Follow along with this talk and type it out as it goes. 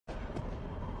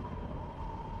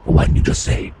Why didn't you just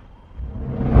say?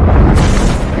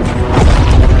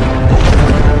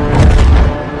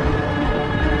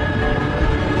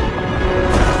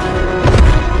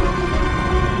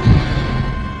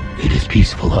 It is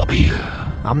peaceful up here.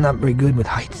 I'm not very good with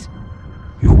heights.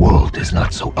 Your world is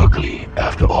not so ugly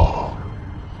after all.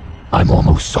 I'm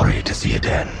almost sorry to see it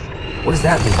end. What does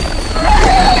that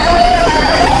mean?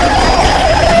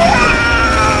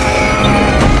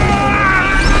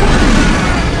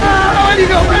 Where did you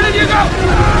go? Where did you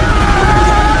go?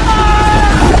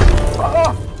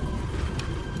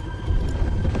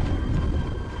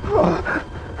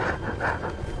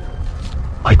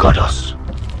 I got us.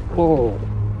 Whoa.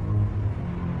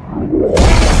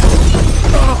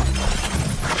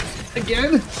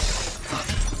 Again?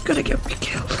 Gonna get me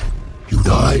killed. You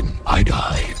died, I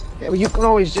died. Yeah, well, you can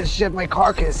always just shed my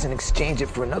carcass and exchange it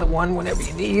for another one whenever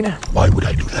you need. Why would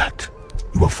I do that?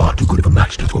 You are far too good of a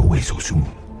match to throw away so soon.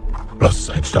 Plus,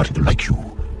 I'm starting to like you.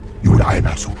 You and I are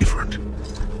not so different.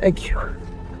 Thank you.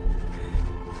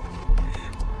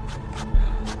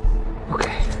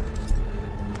 Okay.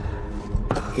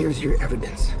 Here's your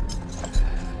evidence.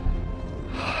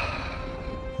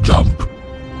 Jump.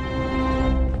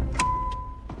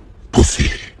 Pussy.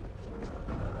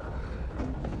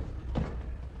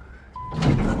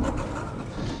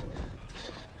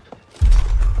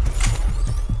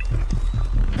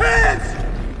 Hands!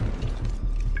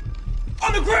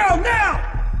 On the ground now!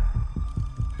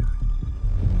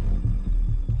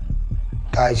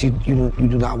 Guys, you do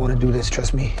not want to do this,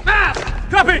 trust me. Mask!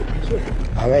 Copy!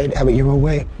 All right, have it your own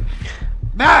way.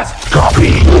 Mask!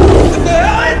 Copy. What the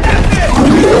hell is that thing?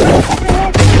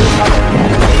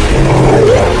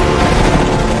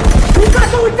 Who's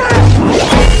got going down?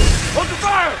 Hold the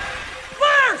fire!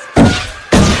 Fires!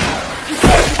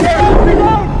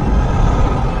 Reload!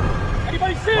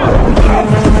 Anybody see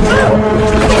him?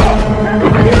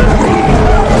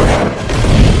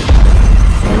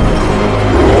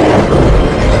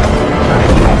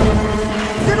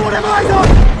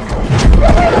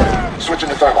 Switching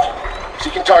to thermal.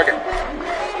 Seeking target.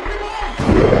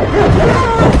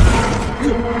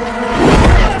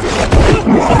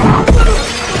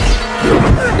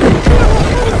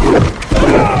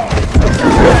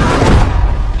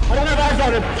 I don't have eyes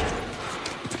on him.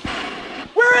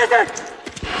 Where is it?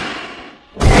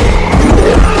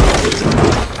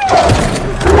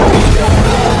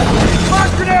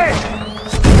 Flash grenade!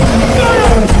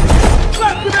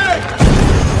 Flash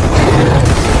grenade!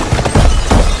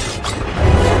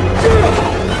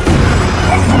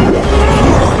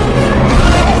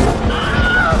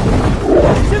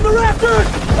 He's in the rafters!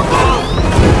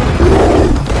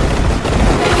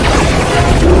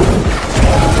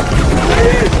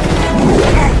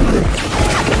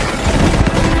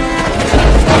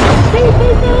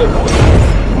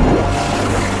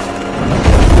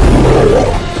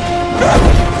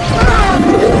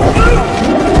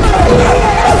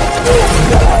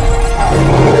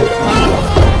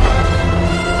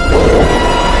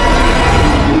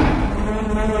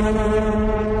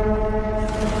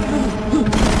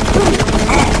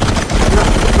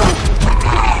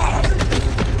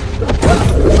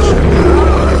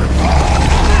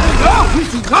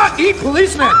 Not eat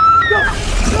policemen!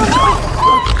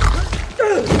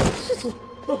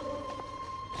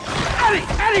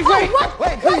 Eddie, wait! What?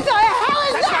 Wait, What the hell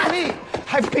is That's that? not me.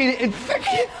 I've been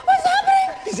infected. What's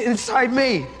happening? He's inside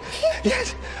me.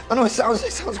 Yes. I know it sounds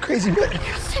crazy, but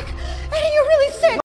You're sick.